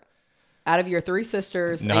more out of your 3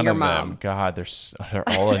 sisters none and your of mom. Them. God, they're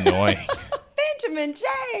all annoying. Benjamin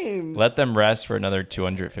James. Let them rest for another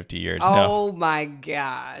 250 years. Oh no. My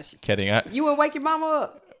gosh. Kidding. You would wake your mama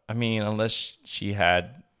up. I mean, unless she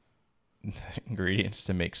had ingredients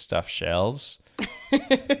to make stuffed shells.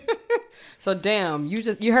 So damn,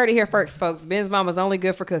 you heard it here first, folks. Ben's mama's only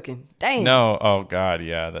good for cooking. Damn. No, oh God,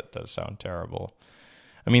 yeah, that does sound terrible.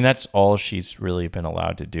 I mean, that's all she's really been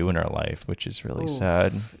allowed to do in her life, which is really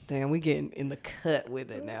sad. Damn, we getting in the cut with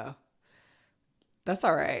it now. That's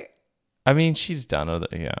all right. I mean, she's done other.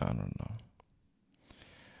 Yeah, I don't know.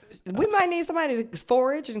 We might need somebody to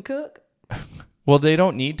forage and cook. Well, they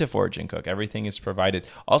don't need to forage and cook. Everything is provided.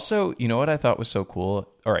 Also, you know what I thought was so cool?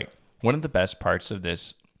 All right. One of the best parts of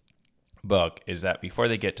this book is that before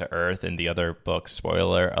they get to Earth, and the other books,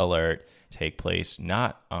 spoiler alert, take place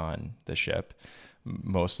not on the ship,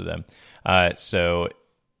 most of them. So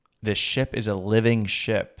the ship is a living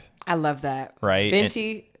ship. I love that. Right?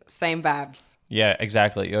 Venti, same vibes. Yeah,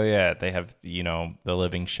 exactly. Oh, yeah. They have, the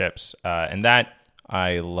living ships. And that,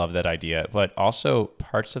 I love that idea. But also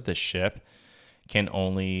parts of the ship can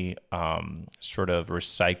only sort of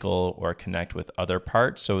recycle or connect with other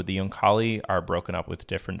parts. So the Oankali are broken up with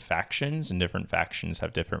different factions, and different factions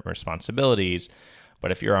have different responsibilities.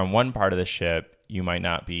 But if you're on one part of the ship, you might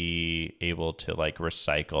not be able to like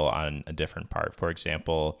recycle on a different part. For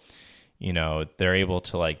example, they're able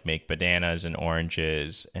to like make bananas and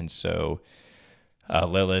oranges. And so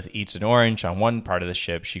Lilith eats an orange on one part of the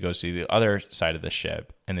ship. She goes to the other side of the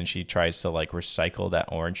ship, and then she tries to like recycle that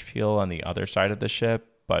orange peel on the other side of the ship.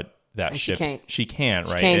 But that ship, she can't,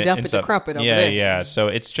 right? She can't dump it to crumpet over there. Yeah. So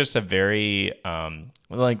it's just a very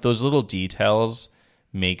like those little details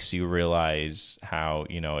makes you realize how,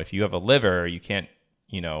 if you have a liver, you can't,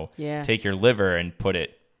 take your liver and put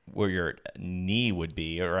it where your knee would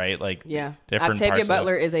be, right? Like, different Octavia parts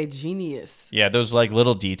Butler is a genius. Yeah, those like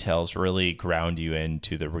little details really ground you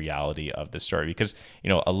into the reality of the story, because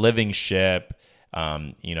a living ship,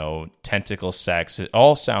 tentacle sex, it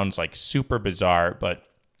all sounds like super bizarre, but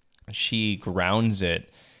she grounds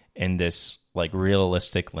it in this like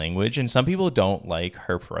realistic language. And some people don't like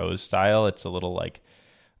her prose style. It's a little like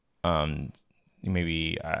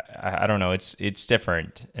maybe I don't know, it's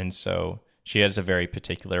different. And so she has a very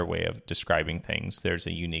particular way of describing things. There's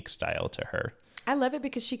a unique style to her. I love it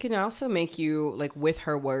because she can also make you, like, with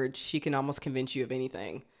her words, she can almost convince you of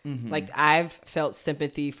anything. Mm-hmm. Like, I've felt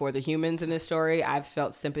sympathy for the humans in this story. I've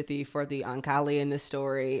felt sympathy for the Oankali in this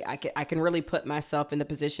story. I can really put myself in the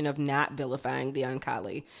position of not vilifying the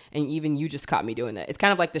Oankali. And even you just caught me doing that. It's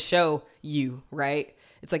kind of like the show You, right?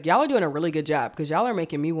 It's like, y'all are doing a really good job because y'all are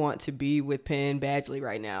making me want to be with Penn Badgley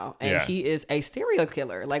right now. And he is a serial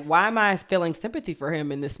killer. Like, why am I feeling sympathy for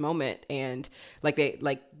him in this moment? And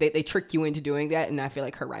they trick you into doing that. And I feel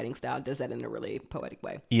like her writing style does that in a really poetic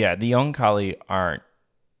way. Yeah. The Oankali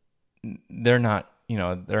they're not,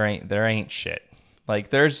 there ain't shit. Like,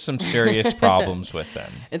 there's some serious problems with them.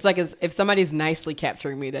 It's like if somebody's nicely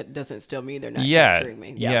capturing me, that doesn't still mean they're not capturing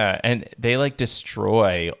me. Yeah. And they like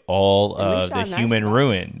destroy all of the human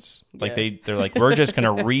ruins. Like they're like, we're just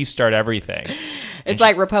going to restart everything. It's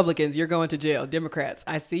like Republicans, you're going to jail. Democrats,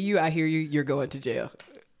 I see you, I hear you, you're going to jail.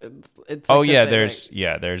 It's like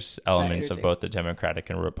there's elements of both the Democratic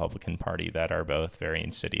and Republican Party that are both very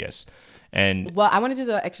insidious. And well, I want to do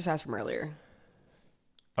the exercise from earlier.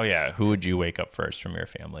 Oh, yeah. Who would you wake up first from your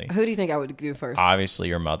family? Who do you think I would do first? Obviously,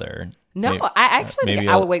 your mother. No, I actually think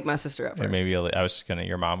I would wake my sister up first. Or maybe I was going to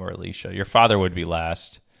your mom or Alicia. Your father would be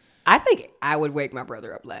last. I think I would wake my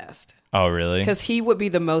brother up last. Oh, really? Because he would be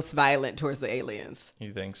the most violent towards the aliens.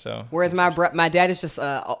 You think so? Whereas my dad is just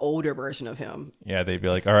an older version of him. Yeah, they'd be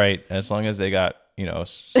like, all right, as long as they got,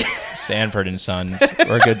 Sanford and Sons,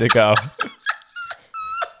 we're good to go.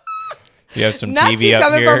 You have some Not TV keep up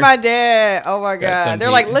coming here. from my dad. Oh my God. They're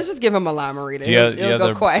like, let's just give him a La Marita. He'll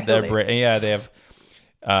go quietly. They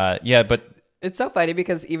have, but it's so funny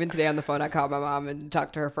because even today on the phone, I called my mom and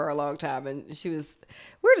talked to her for a long time, and we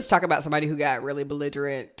were just talking about somebody who got really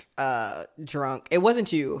belligerent, drunk. It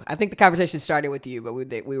wasn't you. I think the conversation started with you, but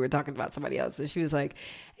we were talking about somebody else. And she was like,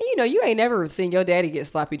 hey, you ain't never seen your daddy get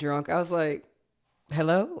sloppy drunk. I was like,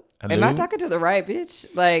 Hello? Am I talking to the right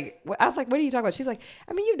bitch? Like, I was like, what are you talking about? She's like,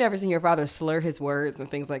 you've never seen your father slur his words and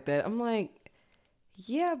things like that. I'm like,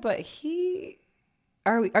 yeah, but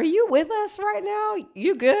are you with us right now?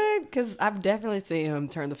 You good? Because I've definitely seen him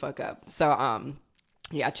turn the fuck up. So,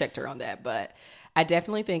 I checked her on that. But I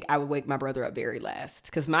definitely think I would wake my brother up very last.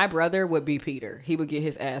 Because my brother would be Peter. He would get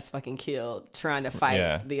his ass fucking killed trying to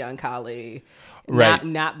fight the Oankali. Right.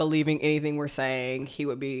 Not believing anything we're saying. He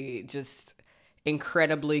would be just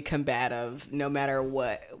incredibly combative no matter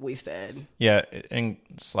what we said. Yeah, and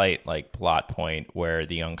slight like plot point where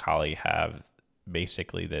the Oankali have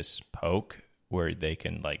basically this poke where they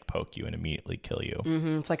can like poke you and immediately kill you.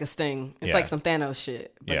 Mm-hmm. It's like a sting. It's like some Thanos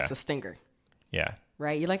shit, but it's a stinger. Yeah.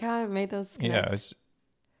 Right? You like how I made those? Yeah, it's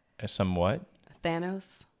somewhat. Thanos?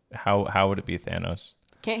 How would it be Thanos?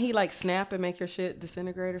 Can't he like snap and make your shit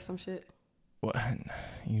disintegrate or some shit? Well,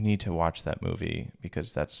 you need to watch that movie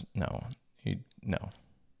because that's no.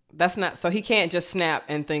 That's not, so he can't just snap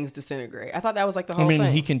and things disintegrate. I thought that was like the whole thing.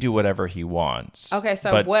 He can do whatever he wants. Okay,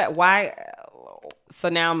 so why? So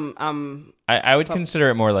now I'm I would consider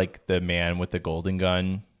it more like the man with the golden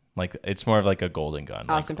gun. Like it's more of like a golden gun.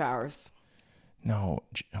 Austin Powers. No,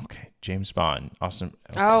 okay, James Bond, Austin.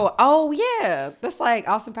 Okay. Oh yeah, that's like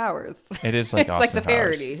Austin Powers. It is like it's Austin like the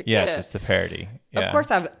Powers. parody. Yes, Yeah. it's the parody. Yeah. Of course,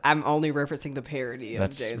 I'm only referencing the parody of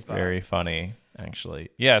James Bond. That's very funny, actually.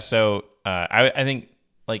 Yeah, so I think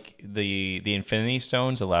like the Infinity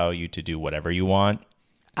Stones allow you to do whatever you want.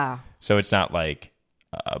 So it's not like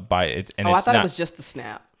by it. And I it's thought not, it was just the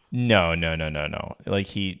snap. No. Like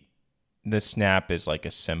the snap is like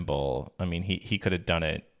a symbol. I mean, he could have done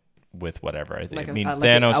it with whatever. I think.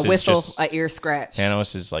 Thanos a whistle, is just an ear scratch.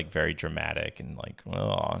 Thanos is like very dramatic and like,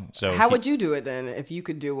 well, so how would you do it then if you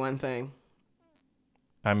could do one thing?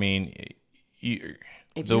 I mean,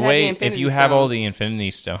 if you have all the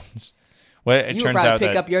Infinity Stones, well, it you turns would probably out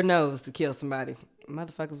pick that up your nose to kill somebody.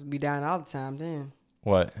 Motherfuckers would be dying all the time then.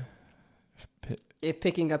 what If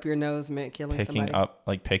picking up your nose meant killing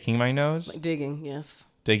somebody. picking my nose, Like digging, yes.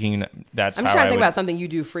 digging. That's I'm how just trying I to think would, about something you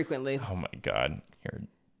do frequently. Oh my god,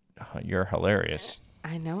 you're hilarious.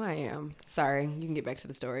 I know I am. Sorry, you can get back to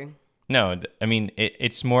the story. No, I mean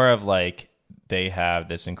it's more of like they have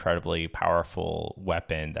this incredibly powerful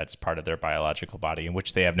weapon that's part of their biological body in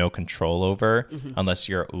which they have no control over unless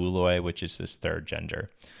you're Uloi, which is this third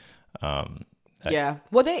gender. Yeah.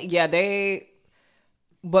 Well,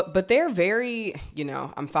 but they're very,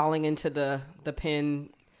 I'm falling into the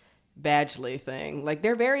Penn Badgley thing. Like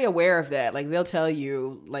they're very aware of that. Like they'll tell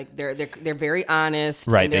you, like they're very honest.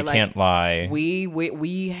 Right. They can't lie.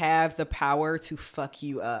 We have the power to fuck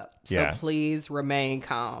you up. So Yeah. please remain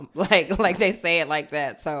calm. Like they say it like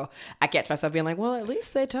that. So I catch myself being like, well, at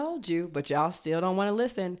least they told you, but y'all still don't want to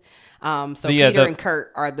listen. Peter and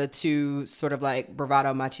Kurt are the two sort of like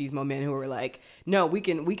bravado machismo men who are like, no, we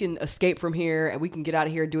can escape from here and we can get out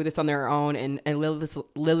of here and do this on their own. And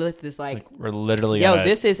Lilith is like we're literally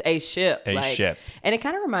this is a ship. Ship. And it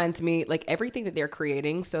kind of reminds me like everything that they're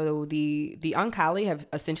creating. So the Oankali have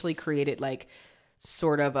essentially created like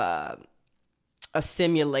sort of a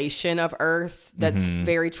simulation of Earth that's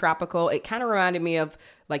very tropical. It kind of reminded me of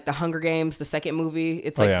like the Hunger Games, the second movie.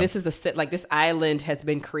 It's like this is this island has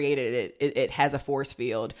been created. It has a force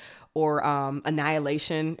field. Or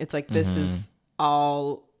Annihilation. It's like this is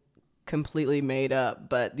all completely made up.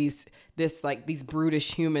 But these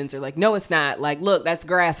brutish humans are like, no, it's not. Like, look, that's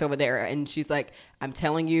grass over there. And she's like, I'm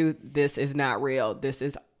telling you, this is not real. This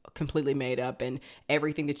is completely made up, and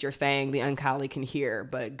everything that you're saying the Oankali can hear,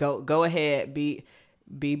 but go ahead, be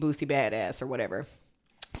Boosie badass or whatever.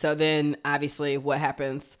 So then obviously what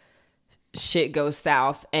happens, shit goes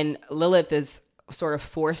south, and Lilith is sort of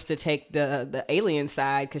forced to take the alien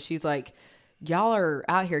side because she's like, y'all are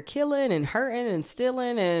out here killing and hurting and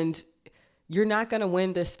stealing and you're not gonna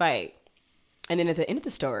win this fight. And then at the end of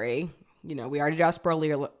the story, we already got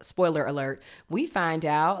spoiler alert, we find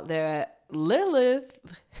out that Lilith,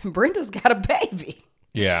 Brenda's got a baby.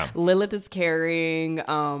 Yeah. Lilith is carrying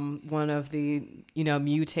one of the,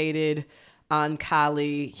 mutated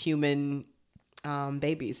Oankali human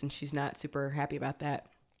babies, and she's not super happy about that.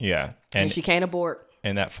 Yeah. And she can't abort.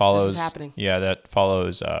 And that follows, this is happening. Yeah, that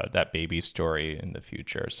follows that baby story in the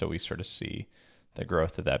future. So we sort of see the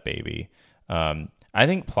growth of that baby. I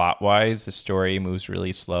think plot-wise, the story moves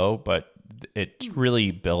really slow, but it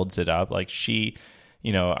really builds it up. Like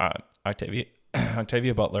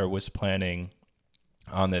Octavia Butler was planning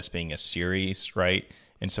on this being a series, right?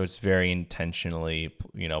 And so it's very intentionally,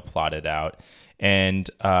 plotted out. And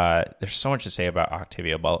there's so much to say about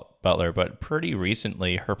Octavia Butler, but pretty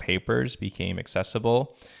recently her papers became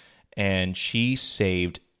accessible and she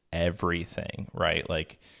saved everything, right?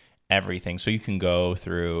 Like everything. So you can go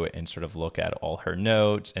through and sort of look at all her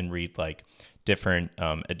notes and read like different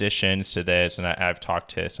additions to this. And I've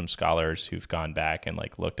talked to some scholars who've gone back and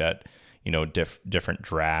like looked at, different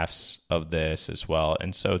drafts of this as well.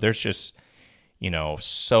 And so there's just,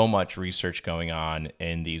 so much research going on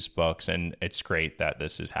in these books. And it's great that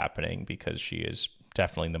this is happening because she is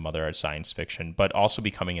definitely the mother of science fiction, but also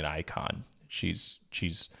becoming an icon. She's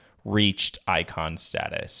reached icon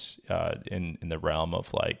status in the realm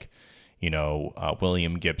of like,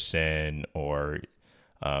 William Gibson or,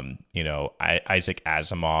 Isaac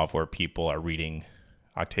Asimov, where people are reading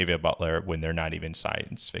Octavia Butler when they're not even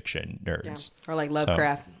science fiction nerds. Yeah. Or like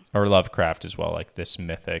Lovecraft. Or Lovecraft as well, like this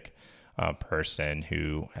mythic person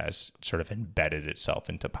who has sort of embedded itself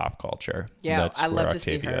into pop culture. Yeah, I love to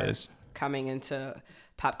see Octavia her is. coming into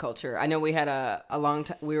pop culture. I know we had a long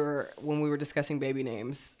time. When we were discussing baby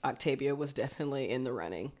names, Octavia was definitely in the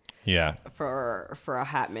running. Yeah. For a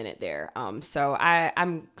hot minute there. So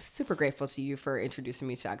I'm super grateful to you for introducing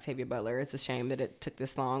me to Octavia Butler. It's a shame that it took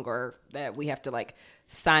this long, or that we have to like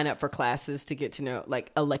sign up for classes to get to know,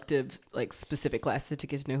 like elective, like specific classes to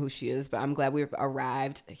get to know who she is. But I'm glad we've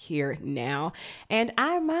arrived here now, and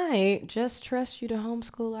I might just trust you to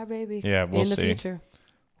homeschool our baby. Yeah, we'll in the see. future.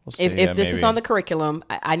 We'll see. If this is maybe. on the curriculum,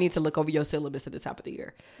 I need to look over your syllabus at the top of the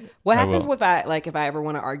year. What happens if I ever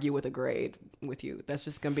want to argue with a grade with you? That's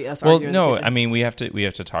just going to be us arguing. Well, no, in the kitchen. I mean we have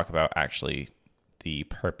to talk about actually the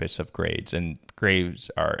purpose of grades, and grades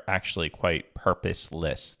are actually quite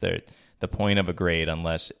purposeless. They're the point of a grade,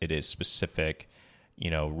 unless it is specific,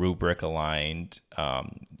 rubric aligned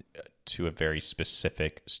to a very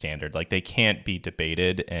specific standard. Like they can't be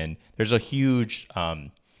debated, and there's a huge.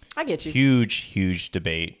 I get you. Huge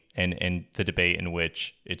debate, and the debate in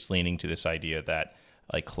which it's leaning to this idea that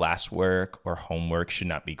like classwork or homework should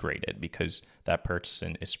not be graded because that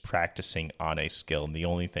person is practicing on a skill, and the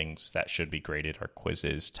only things that should be graded are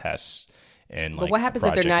quizzes, tests, and But what happens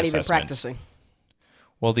if they're not even practicing?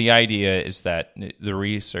 Well, the idea is that the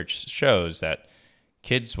research shows that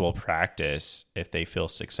kids will practice if they feel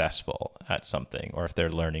successful at something, or if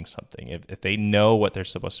they're learning something. If they know what they're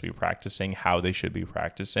supposed to be practicing, how they should be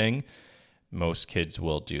practicing, most kids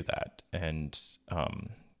will do that. And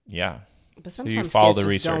yeah. But sometimes so you follow kids the just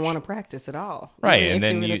research. don't want to practice at all. Right. Even And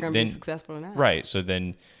then they're going to be successful or not. Right. So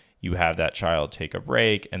then you have that child take a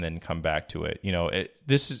break and then come back to it.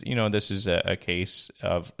 This is a case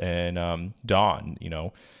of in Dawn,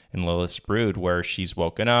 in Lilith's Brood, where she's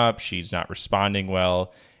woken up, she's not responding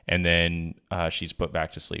well, and then she's put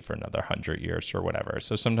back to sleep for another 100 years or whatever.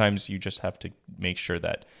 So sometimes you just have to make sure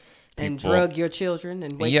that and drug your children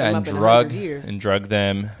and wake them up in 100 years. And drug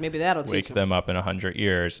them. Maybe that'll wake teach them up in 100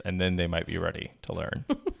 years, and then they might be ready to learn.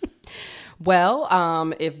 Well,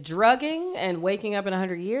 if drugging and waking up in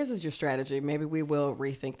 100 years is your strategy, maybe we will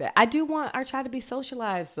rethink that. I do want our child to be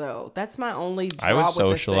socialized, though. That's my only draw I was with this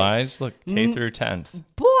thing. socialized. Look, K through 10th.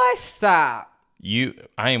 Boy, stop.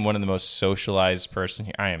 I am one of the most socialized person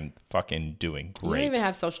here. I am fucking doing great. You don't even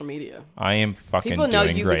have social media. I am fucking People know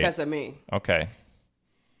doing you great. because of me. Okay.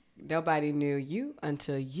 Nobody knew you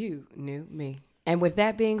until you knew me. And with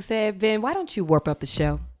that being said, Ben, why don't you warp up the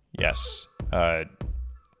show? Yes.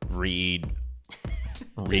 Read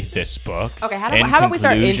this book. Okay, how about we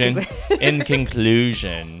start in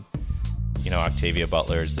conclusion, Octavia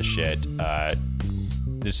Butler is the shit.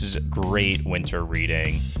 This is great winter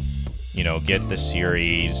reading. Get the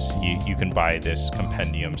series. You can buy this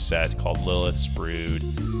compendium set called Lilith's Brood.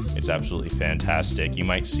 It's absolutely fantastic. You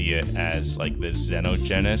might see it as like the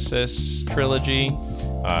Xenogenesis trilogy.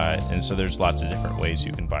 And so there's lots of different ways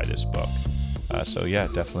you can buy this book. So yeah,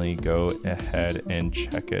 definitely go ahead and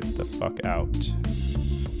check it the fuck out.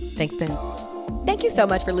 Thanks, Ben. Thank you so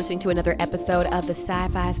much for listening to another episode of the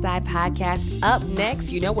Sci-Fi Side Podcast. Up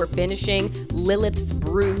next, we're finishing Lilith's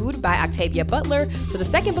Brood by Octavia Butler. So the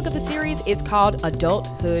second book of the series is called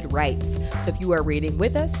Adulthood Rights. So if you are reading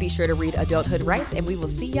with us, be sure to read Adulthood Rights, and we will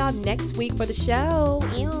see y'all next week for the show.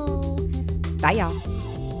 Ew. Bye, y'all.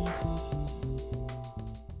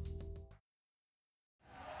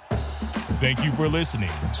 Thank you for listening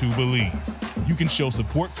to Believe. You can show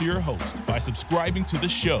support to your host by subscribing to the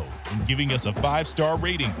show and giving us a 5-star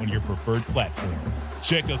rating on your preferred platform.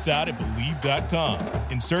 Check us out at Believe.com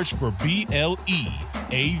and search for BLEAV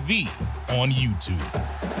on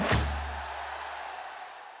YouTube.